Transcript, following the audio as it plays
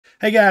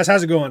Hey guys,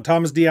 how's it going?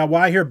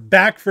 ThomasDiy here,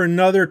 back for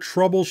another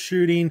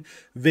troubleshooting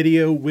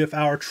video with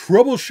our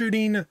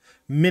troubleshooting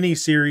mini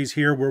series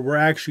here, where we're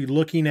actually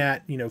looking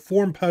at,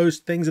 forum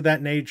posts, things of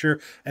that nature,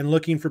 and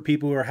looking for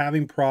people who are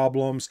having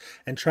problems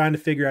and trying to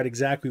figure out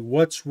exactly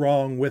what's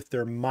wrong with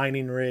their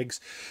mining rigs.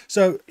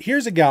 So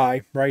here's a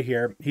guy right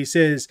here. He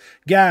says,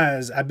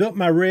 guys, I built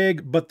my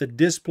rig, but the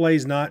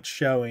display's not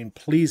showing.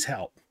 Please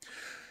help.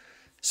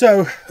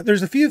 So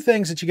there's a few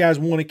things that you guys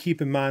want to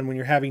keep in mind when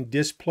you're having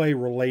display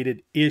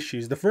related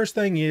issues. The first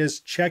thing is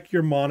check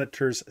your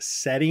monitor's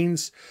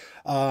settings.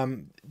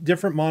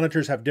 Different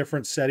monitors have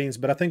different settings,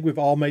 but I think we've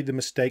all made the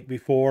mistake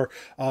before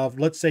of,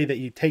 let's say that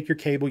you take your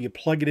cable, you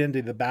plug it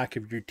into the back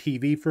of your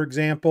TV, for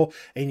example,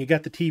 and you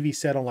got the TV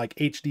set on like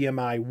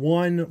HDMI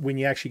 1 when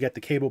you actually got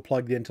the cable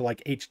plugged into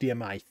like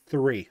HDMI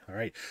 3. All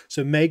right.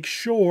 So make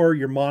sure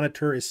your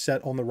monitor is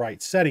set on the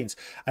right settings.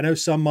 I know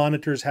some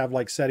monitors have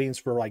like settings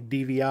for like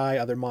DVI,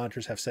 other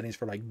monitors have settings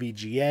for like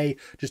VGA.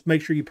 Just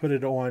make sure you put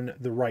it on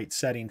the right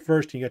setting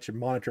first. And you got your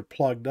monitor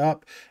plugged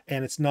up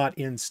and it's not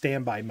in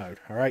standby mode.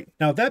 All right.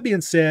 Now, that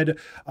being said,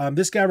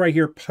 this guy right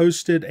here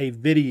posted a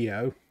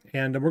video,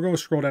 and we're going to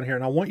scroll down here,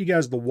 and I want you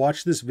guys to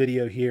watch this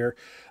video here,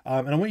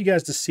 and I want you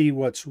guys to see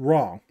what's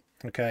wrong.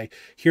 Okay,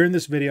 here in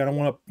this video, and I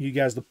want you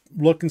guys to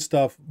look and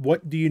stuff.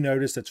 What do you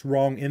notice that's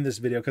wrong in this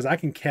video? Because I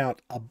can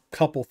count a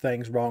couple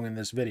things wrong in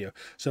this video.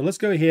 So let's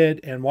go ahead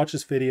and watch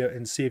this video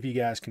and see if you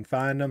guys can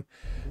find them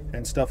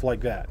and stuff like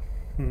that.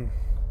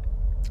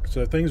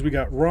 So things we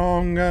got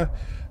wrong.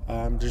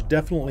 There's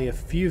definitely a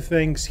few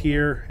things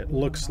here. It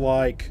looks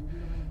like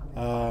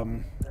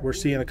we're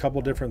seeing a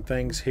couple different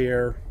things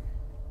here.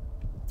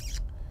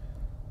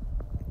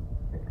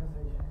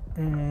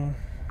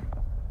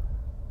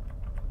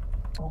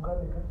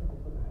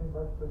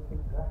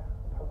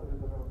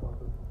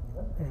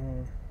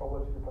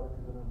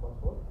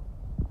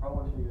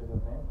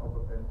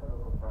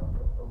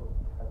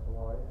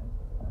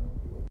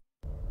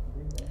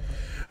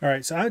 All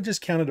right, so I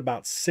just counted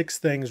about 6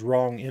 things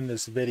wrong in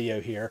this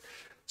video here.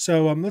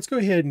 So let's go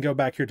ahead and go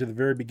back here to the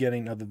very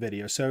beginning of the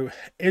video. So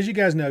as you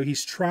guys know,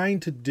 he's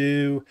trying to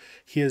do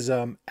his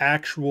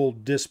actual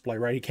display,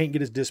 right? He can't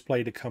get his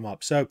display to come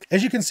up. So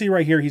as you can see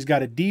right here, he's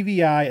got a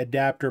DVI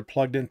adapter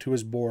plugged into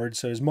his board.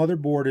 So his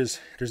motherboard is,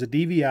 there's a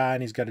DVI,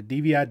 and he's got a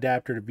DVI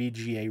adapter to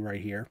VGA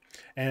right here.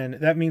 And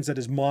that means that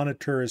his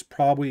monitor is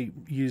probably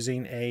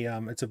using a,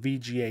 it's a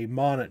VGA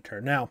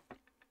monitor. Now,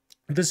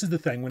 this is the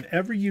thing,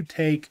 whenever you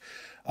take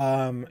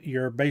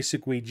your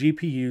basically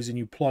GPUs and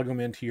you plug them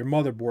into your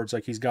motherboards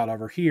like he's got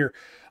over here,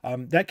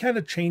 that kind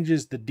of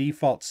changes the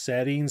default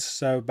settings.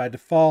 So by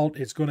default,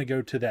 it's going to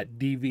go to that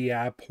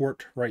DVI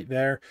port right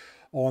there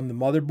on the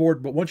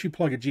motherboard. But once you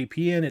plug a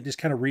GPU in, it just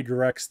kind of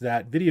redirects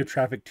that video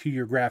traffic to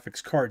your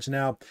graphics cards.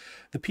 Now,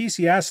 the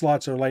PCI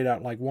slots are laid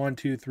out like 1,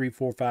 2, 3,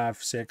 4, 5,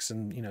 6,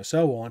 and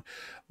so on.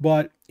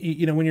 But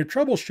when you're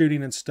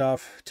troubleshooting and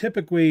stuff,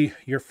 typically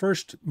your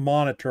first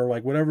monitor,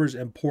 like whatever's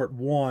in port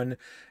 1,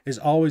 is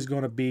always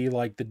going to be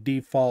like the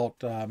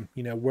default,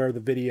 where the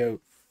video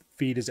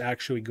feed is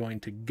actually going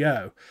to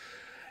go.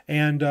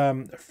 And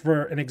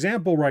for an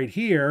example right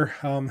here,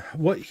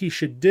 what he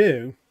should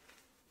do,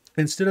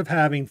 instead of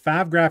having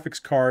 5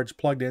 graphics cards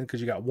plugged in, because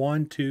you got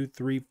 1, 2,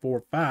 3,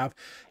 4, 5,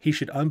 he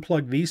should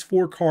unplug these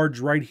 4 cards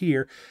right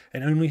here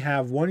and only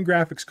have 1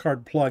 graphics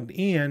card plugged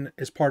in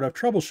as part of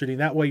troubleshooting.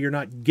 That way you're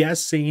not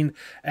guessing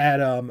at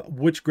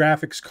which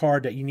graphics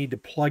card that you need to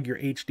plug your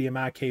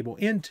HDMI cable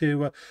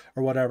into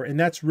or whatever. And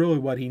that's really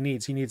what he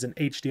needs. He needs an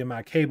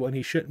HDMI cable, and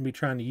he shouldn't be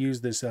trying to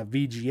use this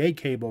VGA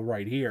cable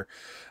right here.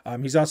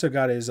 He's also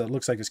got his,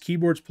 looks like his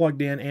keyboard's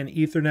plugged in, and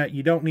Ethernet.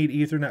 You don't need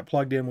Ethernet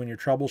plugged in when you're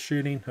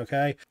troubleshooting,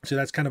 okay? So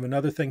that's kind of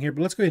another thing here,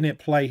 but let's go ahead and hit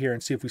play here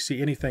and see if we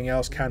see anything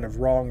else kind of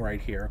wrong right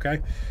here,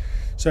 okay?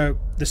 So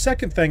the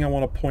second thing I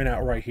want to point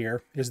out right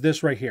here is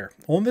this right here.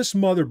 On this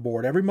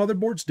motherboard, every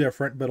motherboard's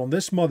different, but on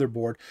this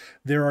motherboard,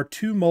 there are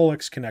 2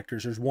 Molex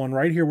connectors. There's one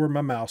right here where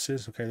my mouse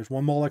is, okay? There's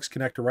one Molex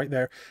connector right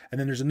there, and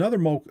then there's another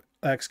Molex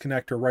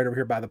connector right over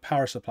here by the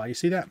power supply. You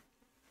see that?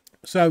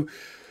 So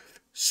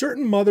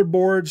certain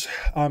motherboards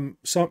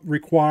some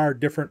require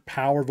different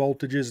power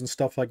voltages and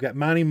stuff like that.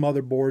 Mining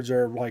motherboards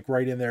are like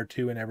right in there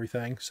too and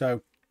everything.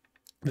 So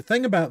the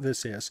thing about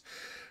this is,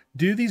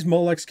 do these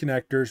Molex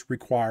connectors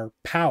require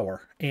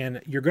power?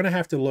 And you're going to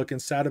have to look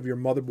inside of your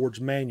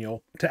motherboard's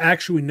manual to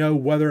actually know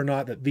whether or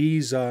not that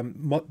these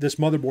this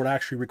motherboard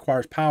actually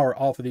requires power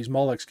off of these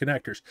Molex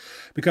connectors.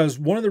 Because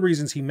one of the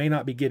reasons he may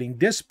not be getting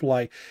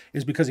display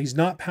is because he's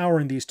not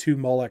powering these 2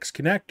 Molex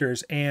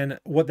connectors. And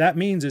what that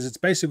means is it's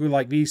basically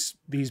like these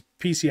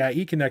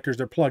PCIe connectors,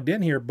 they're plugged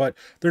in here, but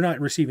they're not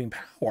receiving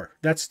power.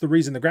 That's the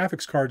reason the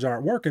graphics cards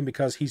aren't working,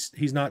 because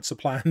he's not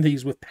supplying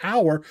these with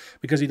power,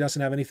 because he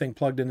doesn't have anything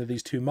plugged into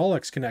these 2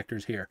 Molex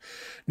connectors here.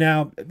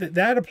 Now,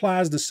 that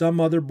applies to some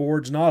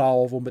motherboards, not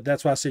all of them, but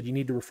that's why I said you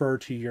need to refer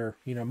to your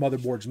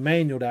motherboard's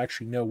manual to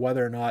actually know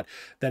whether or not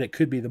that it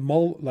could be the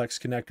Molex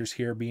connectors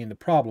here being the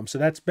problem. So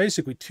that's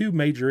basically 2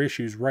 major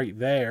issues right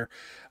there,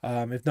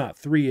 if not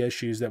 3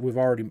 issues that we've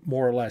already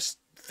more or less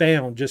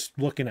found just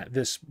looking at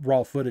this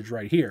raw footage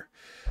right here.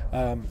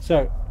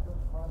 So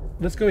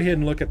let's go ahead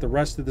and look at the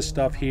rest of the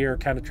stuff here,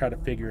 kind of try to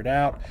figure it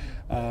out.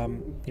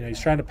 You know,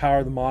 he's trying to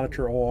power the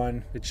monitor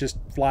on. It's just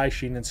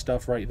flashing and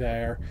stuff right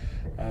there.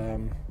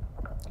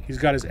 He's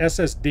got his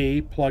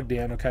SSD plugged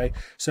in, okay?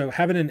 So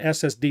having an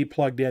SSD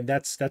plugged in,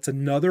 that's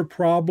another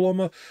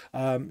problem.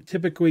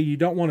 Typically, you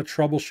don't want to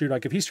troubleshoot.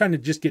 Like if he's trying to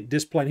just get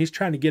display and he's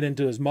trying to get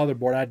into his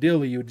motherboard,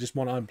 ideally you would just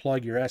want to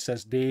unplug your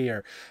SSD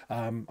or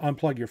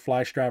unplug your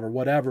flash drive or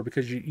whatever,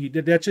 because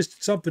that's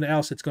just something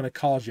else that's going to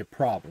cause you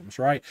problems,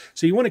 right?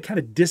 So you want to kind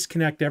of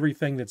disconnect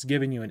everything that's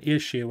giving you an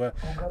issue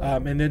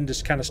and then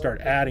just kind of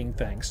start adding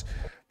things.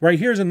 Right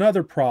here's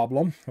another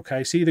problem,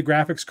 okay? See the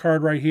graphics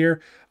card right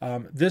here?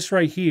 This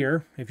right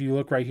here, if you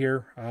look right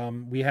here,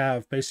 we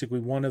have basically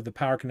one of the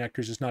power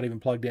connectors is not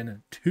even plugged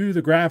in to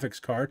the graphics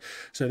card.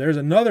 So there's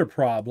another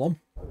problem.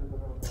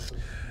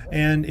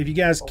 And if you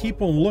guys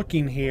keep on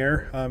looking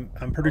here,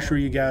 I'm pretty sure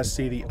you guys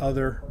see the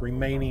other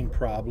remaining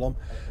problem.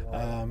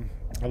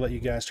 I'll let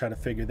you guys try to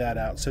figure that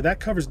out. So that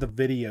covers the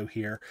video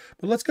here.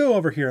 But let's go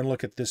over here and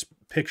look at this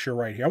picture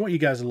right here. I want you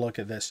guys to look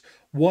at this.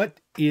 What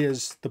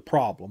is the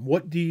problem?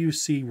 What do you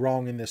see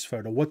wrong in this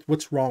photo?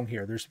 What's wrong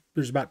here?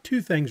 There's about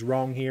 2 things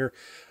wrong here.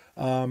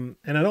 And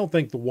I don't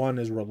think the one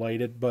is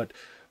related, but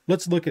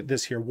let's look at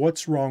this here.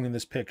 What's wrong in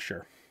this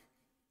picture?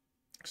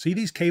 See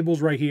these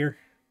cables right here?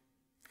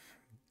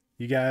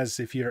 You guys,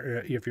 if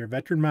you're a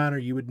veteran miner,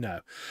 you would know.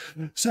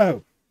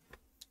 So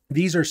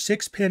these are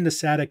 6-pin to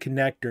SATA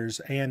connectors,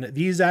 and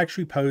these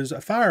actually pose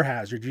a fire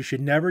hazard. You should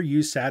never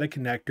use SATA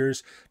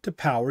connectors to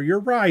power your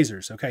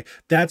risers, okay?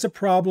 That's a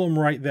problem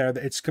right there.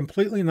 It's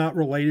completely not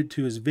related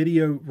to his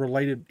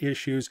video-related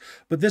issues,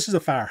 but this is a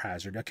fire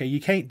hazard, okay? You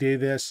can't do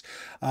this.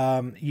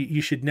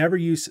 You should never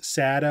use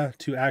SATA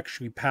to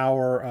actually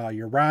power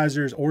your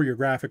risers or your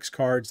graphics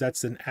cards.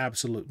 That's an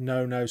absolute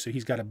no-no, so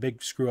he's got a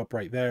big screw-up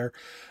right there.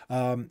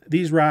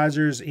 These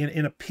risers,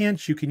 in a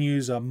pinch, you can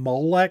use a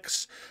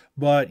Molex,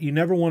 but you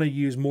never want to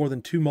use more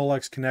than 2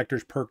 Molex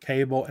connectors per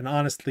cable, and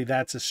honestly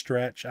that's a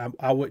stretch.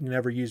 I wouldn't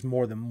ever use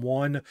more than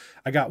 1.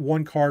 I got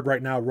 1 card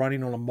right now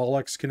running on a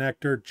Molex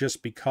connector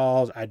just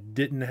because I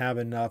didn't have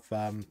enough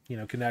you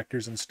know,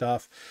 connectors and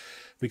stuff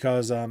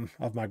because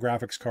of my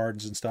graphics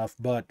cards and stuff,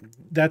 but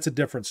that's a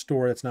different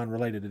story. That's not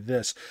related to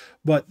this.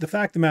 But the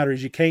fact of the matter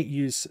is you can't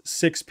use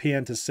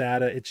 6-pin to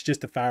SATA. It's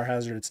just a fire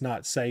hazard. It's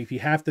not safe. You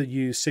have to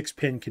use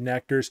 6-pin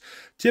connectors.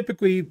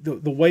 Typically,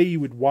 the way you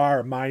would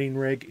wire a mining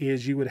rig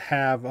is you would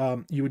have,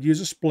 you would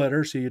use a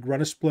splitter. So you'd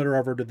run a splitter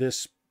over to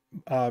this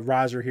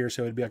riser here,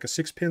 so it'd be like a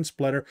 6-pin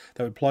splitter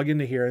that would plug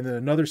into here, and then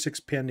another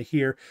 6-pin to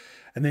here,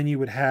 and then you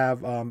would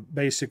have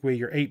basically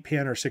your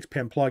 8-pin or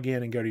 6-pin plug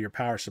in and go to your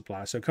power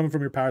supply. So coming from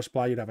your power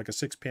supply, you'd have like a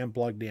 6-pin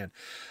plugged in.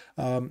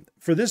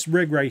 For this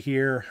rig right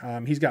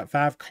here, he's got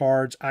 5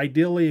 cards.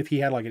 Ideally, if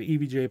he had like an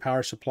EVGA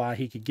power supply,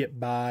 he could get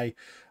by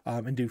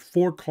and do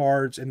 4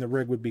 cards and the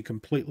rig would be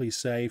completely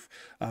safe.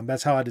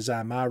 That's how I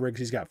designed my rigs.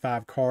 He's got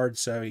 5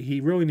 cards, so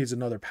he really needs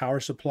another power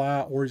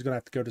supply, or he's going to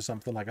have to go to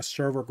something like a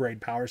server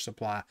grade power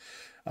supply.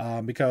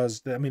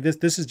 Because I mean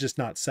this is just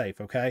not safe,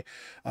 okay?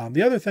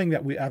 The other thing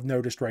that I've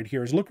noticed right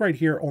here is, look right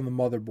here on the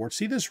motherboard.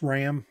 See this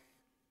RAM?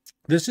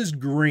 This is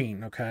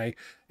green, okay?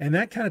 And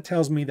that kind of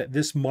tells me that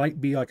this might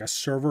be like a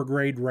server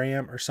grade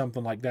RAM or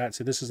something like that.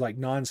 So this is like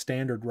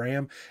non-standard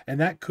RAM, and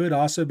that could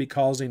also be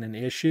causing an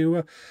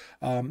issue.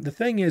 The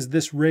thing is,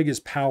 this rig is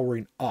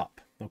powering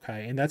up.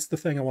 Okay, and that's the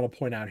thing I want to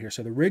point out here.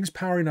 So the rig's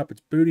powering up,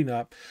 it's booting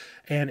up,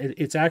 and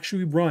it's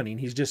actually running.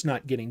 He's just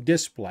not getting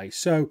display.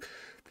 So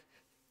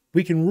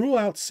we can rule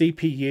out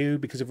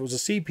CPU, because if it was a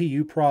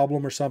CPU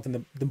problem or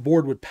something, the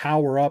board would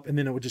power up and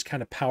then it would just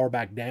kind of power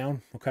back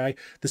down, okay?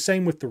 The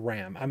same with the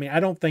RAM. I mean, I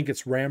don't think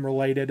it's RAM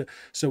related,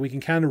 so we can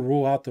kind of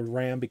rule out the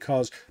RAM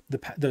because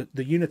the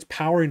unit's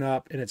powering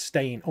up and it's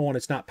staying on,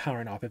 it's not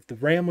powering off. If the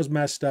RAM was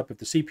messed up, if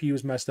the CPU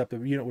was messed up, the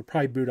unit would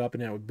probably boot up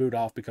and then it would boot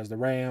off because the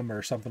RAM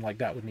or something like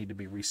that would need to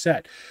be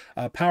reset.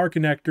 Power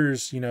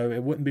connectors, you know,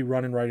 it wouldn't be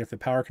running right if the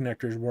power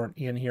connectors weren't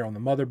in here on the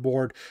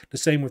motherboard. The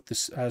same with the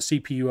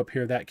CPU up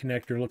here. That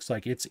connector looks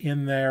like it's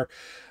in there.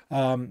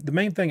 The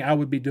main thing I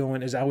would be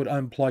doing is I would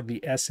unplug the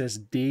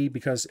SSD,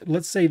 because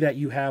let's say that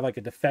you have like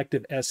a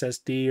defective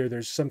SSD or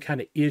there's some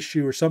kind of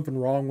issue or something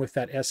wrong with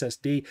that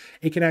SSD.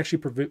 It can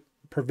actually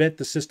prevent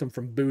the system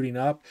from booting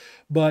up,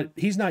 but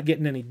he's not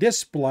getting any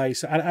display,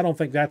 so I don't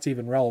think that's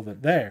even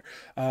relevant there.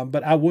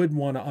 But I would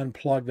want to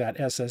unplug that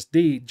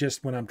SSD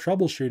just when I'm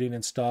troubleshooting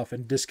and stuff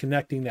and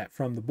disconnecting that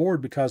from the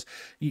board, because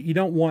you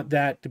don't want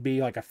that to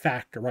be like a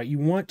factor, right? You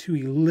want to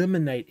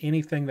eliminate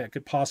anything that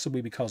could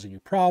possibly be causing you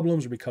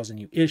problems or be causing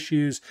you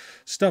issues,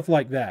 stuff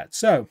like that.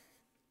 So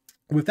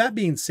with that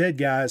being said,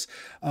 guys,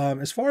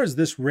 as far as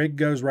this rig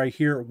goes right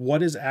here,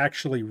 what is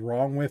actually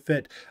wrong with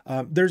it?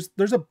 There's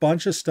a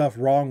bunch of stuff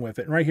wrong with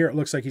it. And right here, it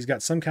looks like he's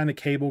got some kind of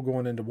cable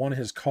going into one of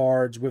his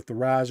cards with the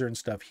riser and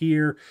stuff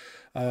here.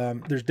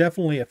 There's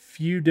definitely a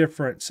few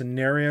different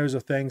scenarios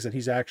of things that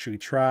he's actually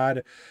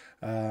tried.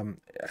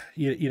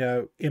 You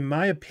know, in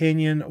my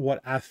opinion,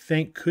 what I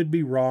think could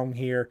be wrong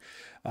here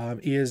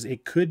is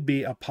it could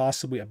be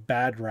possibly a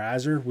bad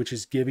riser, which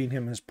is giving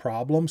him his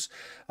problems.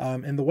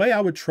 And the way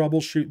I would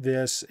troubleshoot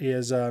this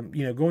is,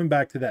 you know, going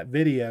back to that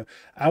video,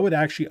 I would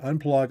actually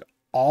unplug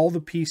all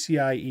the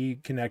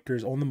PCIe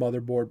connectors on the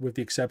motherboard with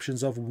the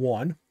exceptions of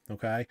one.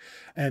 Okay.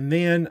 And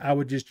then I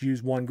would just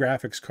use one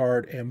graphics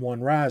card and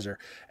one riser.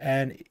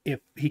 And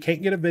if he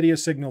can't get a video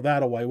signal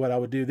that way, what I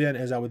would do then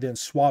is I would then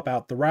swap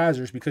out the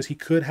risers because he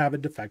could have a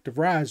defective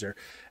riser.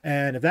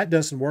 And if that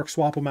doesn't work,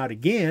 swap them out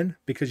again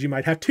because you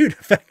might have two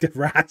defective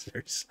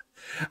risers.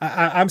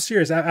 I'm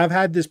serious. I've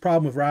had this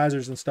problem with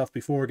risers and stuff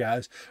before,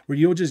 guys, where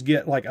you'll just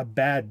get like a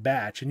bad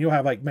batch and you'll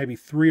have like maybe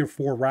 3 or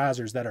 4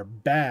 risers that are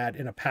bad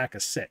in a pack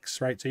of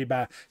 6, right? So you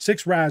buy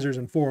 6 risers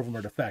and 4 of them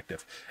are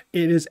defective.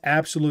 It is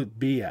absolute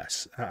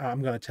BS.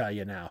 I'm going to tell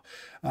you now.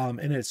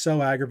 And it's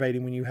so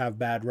aggravating when you have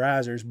bad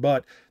risers,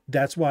 but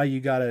that's why you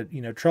got to,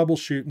 you know,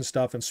 troubleshoot and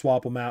stuff and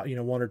swap them out, you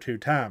know, 1 or 2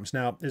 times.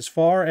 Now, as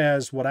far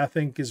as what I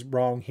think is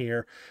wrong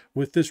here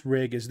with this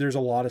rig is there's a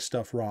lot of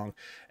stuff wrong.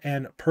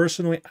 And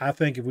personally, I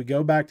think if we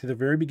go back to the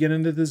very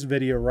beginning of this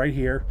video right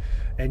here,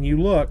 and you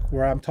look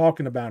where I'm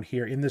talking about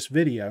here in this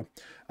video,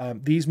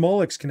 these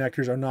Molex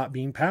connectors are not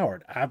being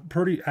powered. I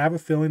have a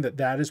feeling that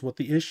that is what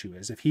the issue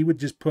is. If he would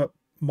just put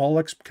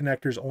Molex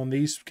connectors on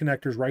these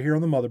connectors right here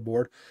on the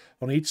motherboard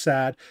on each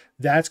side,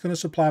 that's going to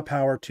supply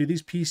power to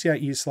these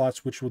PCIe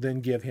slots, which will then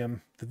give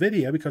him the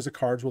video because the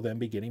cards will then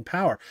be getting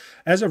power.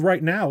 As of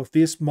right now, if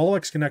this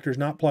Molex connector is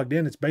not plugged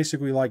in, it's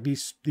basically like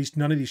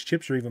none of these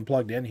chips are even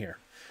plugged in here.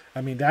 I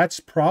mean, that's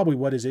probably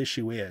what his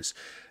issue is,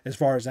 as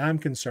far as I'm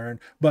concerned.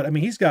 But I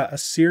mean, he's got a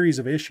series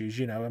of issues,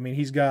 you know. I mean,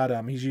 he's got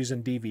he's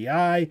using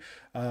DVI,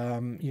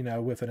 you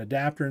know, with an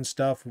adapter and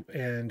stuff,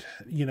 and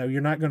you know,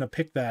 you're not going to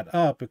pick that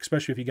up,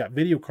 especially if you got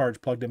video cards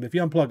plugged in. If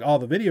you unplug all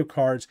the video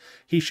cards,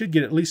 he should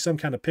get at least some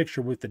kind of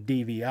picture with the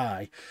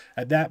DVI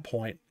at that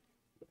point,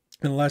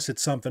 unless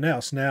it's something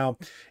else. Now,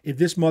 if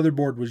this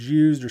motherboard was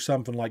used or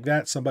something like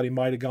that, somebody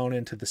might have gone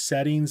into the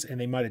settings and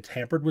they might have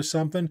tampered with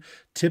something.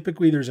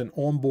 Typically, there's an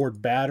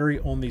onboard battery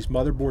on these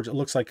motherboards. It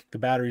looks like the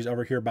battery's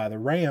over here by the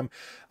RAM.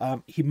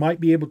 He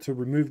might be able to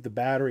remove the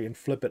battery and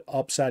flip it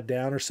upside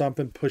down or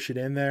something, push it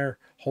in there,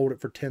 hold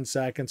it for 10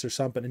 seconds or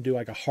something, and do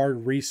like a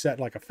hard reset,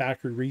 like a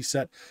factory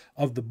reset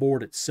of the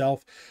board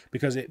itself,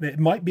 because it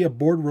might be a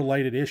board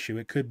related issue.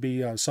 It could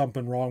be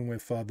something wrong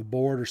with the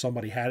board, or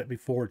somebody had it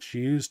before it's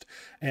used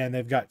and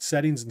they've got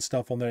settings and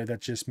stuff on there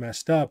that's just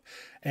messed up.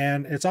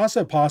 And it's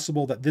also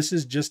possible that this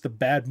is just a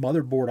bad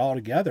motherboard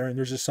altogether and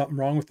there's just something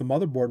wrong with the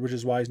motherboard, which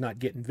is why he's not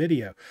getting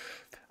video.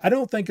 I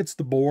don't think it's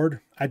the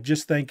board. I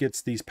just think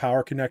it's these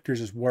power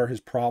connectors is where his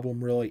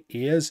problem really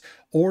is,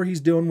 or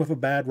he's dealing with a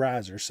bad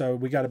riser. So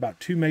we got about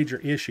 2 major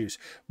issues.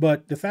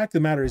 But the fact of the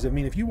matter is, I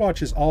mean, if you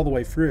watch this all the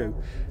way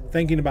through,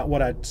 thinking about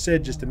what I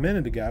said just a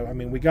minute ago, I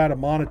mean, we got a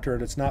monitor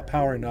that's not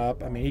powering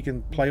up. I mean, he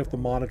can play with the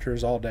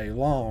monitors all day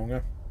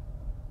long,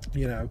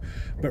 you know,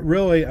 but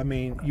really, I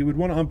mean, you would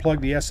want to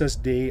unplug the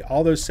SSD,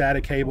 all those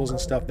SATA cables and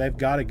stuff, they've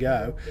got to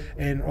go.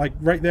 And like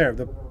right there,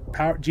 the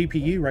power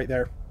GPU right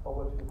there,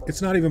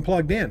 it's not even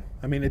plugged in.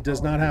 I mean, it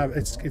does not have,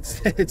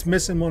 it's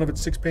missing one of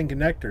its 6-pin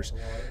connectors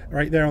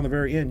right there on the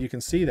very end. You can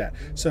see that.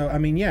 So, I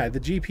mean, yeah, the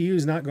GPU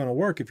is not going to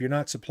work if you're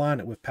not supplying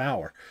it with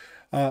power.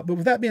 But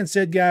with that being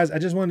said, guys, I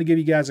just wanted to give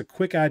you guys a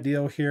quick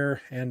idea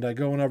here and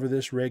going over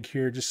this rig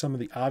here, just some of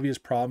the obvious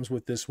problems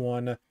with this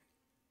one.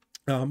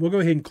 We'll go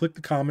ahead and click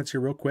the comments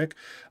here real quick.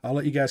 I'll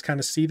let you guys kind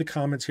of see the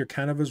comments here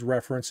kind of as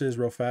references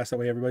real fast. That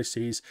way everybody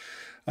sees.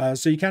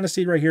 So you kind of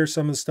see right here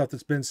some of the stuff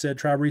that's been said.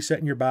 Try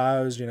resetting your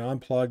BIOS, you know,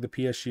 unplug the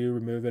PSU,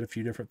 remove it, a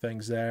few different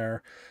things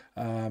there.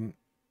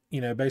 You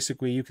know,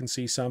 basically you can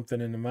see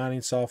something in the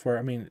mining software.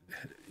 I mean,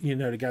 you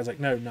know, the guy's like,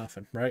 no,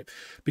 nothing, right?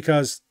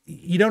 Because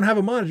you don't have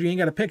a monitor, you ain't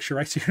got a picture,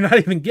 right? So you're not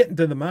even getting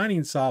to the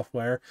mining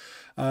software.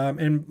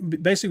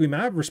 And basically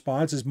my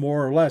response is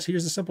more or less,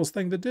 here's the simplest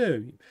thing to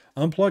do.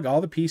 Unplug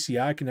all the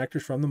PCI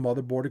connectors from the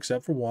motherboard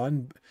except for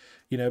one,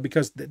 you know,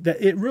 because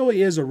it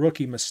really is a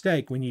rookie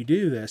mistake when you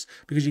do this,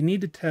 because you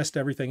need to test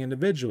everything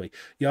individually.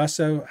 He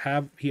also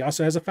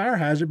has a fire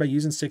hazard by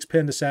using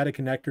 6-pin to SATA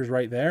connectors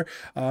right there.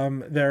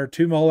 There are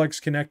 2 Molex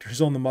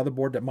connectors on the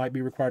motherboard that might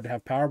be required to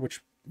have power,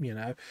 which, you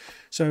know,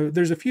 so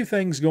there's a few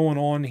things going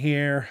on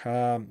here.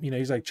 You know,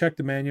 he's like, check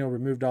the manual,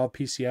 removed all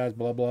PCIs,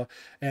 blah, blah.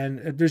 And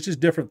there's just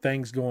different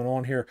things going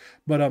on here.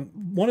 But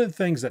one of the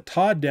things that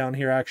Todd down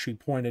here actually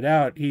pointed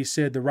out, he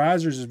said the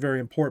risers is very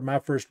important. My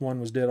first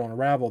one was dead on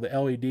arrival. The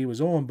LED was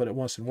on, but it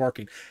wasn't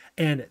working.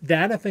 And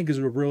that, I think, is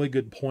a really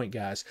good point,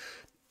 guys.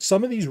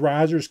 Some of these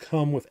risers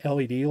come with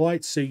LED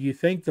lights, so you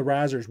think the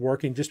riser is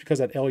working just because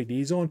that LED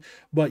is on,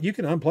 but you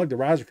can unplug the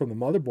riser from the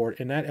motherboard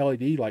and that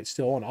LED light's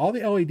still on. All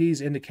the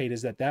LEDs indicate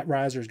is that that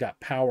riser's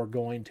got power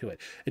going to it.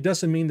 It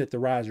doesn't mean that the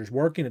riser's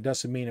working. It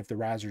doesn't mean if the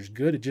riser's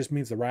good. It just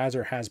means the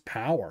riser has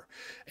power.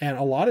 And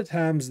a lot of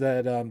times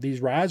that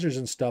these risers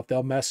and stuff,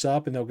 they'll mess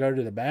up and they'll go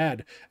to the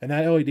bad, and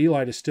that LED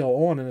light is still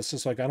on, and it's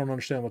just like, I don't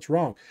understand what's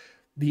wrong.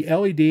 The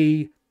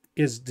LED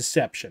is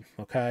deception,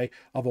 okay,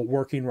 of a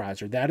working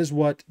riser. That is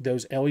what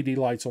those LED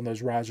lights on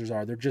those risers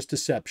are. They're just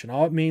deception.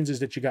 All it means is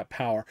that you got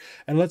power.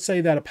 And let's say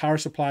that a power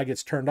supply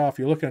gets turned off.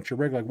 You're looking at your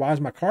rig like, why is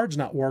my cards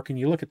not working?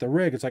 You look at the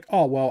rig, it's like,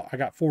 oh, well, I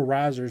got 4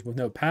 risers with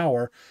no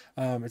power.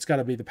 It's got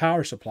to be the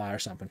power supply or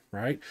something,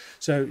 right?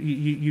 So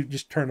you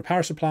just turn the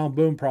power supply on,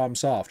 boom, problem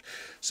solved.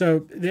 So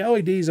the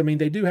LEDs, I mean,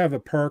 they do have a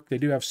perk. They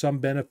do have some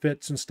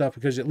benefits and stuff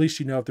because at least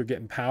you know if they're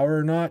getting power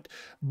or not.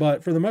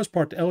 But for the most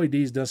part, the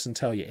LEDs doesn't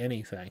tell you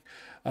anything.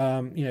 You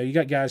know, you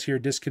got guys here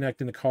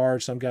disconnecting the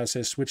card. Some guys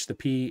say switch the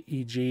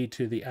PEG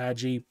to the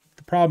IG.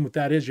 The problem with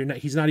that is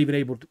he's not even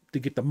able to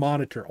get the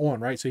monitor on,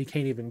 right? So he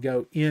can't even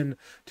go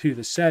into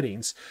the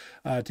settings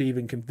to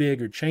even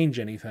configure or change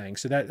anything.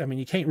 So that, I mean,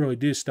 you can't really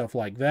do stuff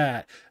like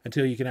that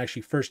until you can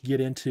actually first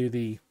get into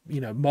the, you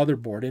know,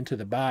 motherboard, into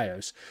the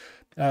BIOS.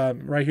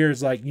 Right here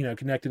is like, you know,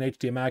 connect an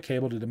HDMI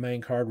cable to the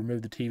main card,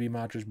 remove the TV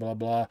monitors, blah,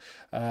 blah.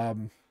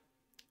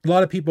 A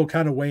lot of people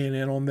kind of weighing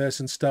in on this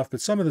and stuff, but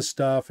some of the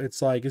stuff,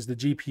 it's like, is the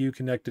GPU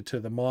connected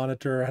to the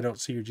monitor? I don't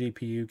see your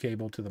GPU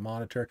cable to the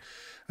monitor.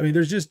 I mean,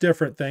 there's just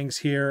different things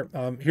here.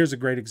 Here's a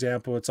great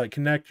example. It's like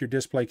connect your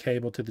display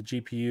cable to the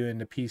GPU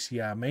and the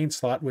PCI main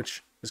slot,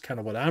 which is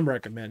kind of what I'm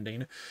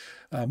recommending,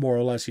 more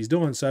or less he's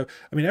doing. So,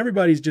 I mean,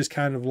 everybody's just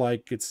kind of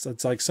like, it's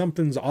like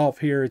something's off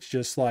here. It's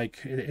just like,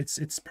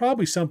 it's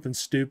probably something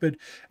stupid.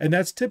 And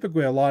that's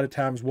typically a lot of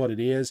times what it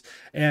is.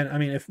 And I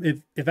mean,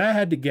 if I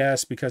had to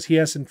guess, because he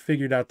hasn't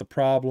figured out the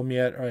problem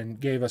yet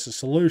and gave us a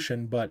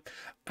solution, but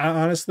I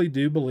honestly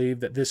do believe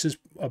that this is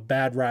a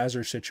bad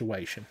riser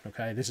situation.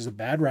 Okay. This is a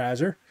bad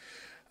riser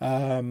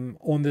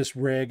on this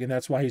rig, and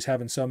that's why he's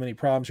having so many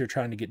problems here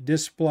trying to get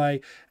display.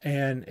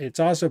 And it's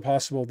also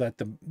possible that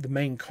the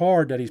main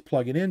card that he's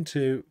plugging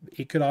into,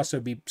 it could also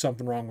be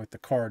something wrong with the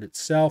card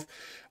itself,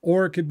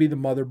 or it could be the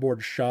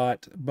motherboard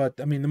shot. But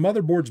I mean, the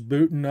motherboard's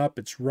booting up,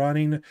 it's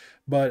running,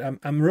 but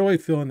I'm really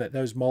feeling that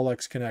those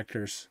Molex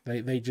connectors,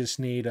 they just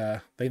need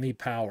they need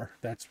power.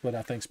 That's what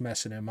I think's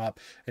messing him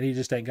up, and he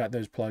just ain't got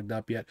those plugged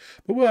up yet.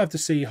 But we'll have to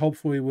see.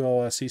 Hopefully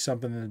we'll see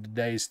something in the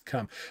days to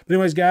come. But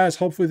anyways, guys,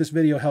 hopefully this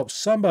video helps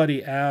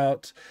somebody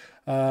out.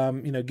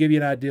 You know, give you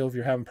an idea if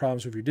you're having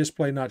problems with your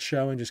display not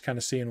showing, just kind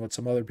of seeing what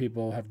some other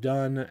people have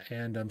done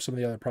and some of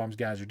the other problems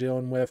guys are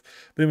dealing with.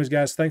 But anyways,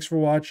 guys, thanks for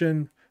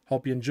watching.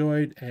 Hope you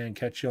enjoyed, and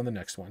catch you on the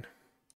next one.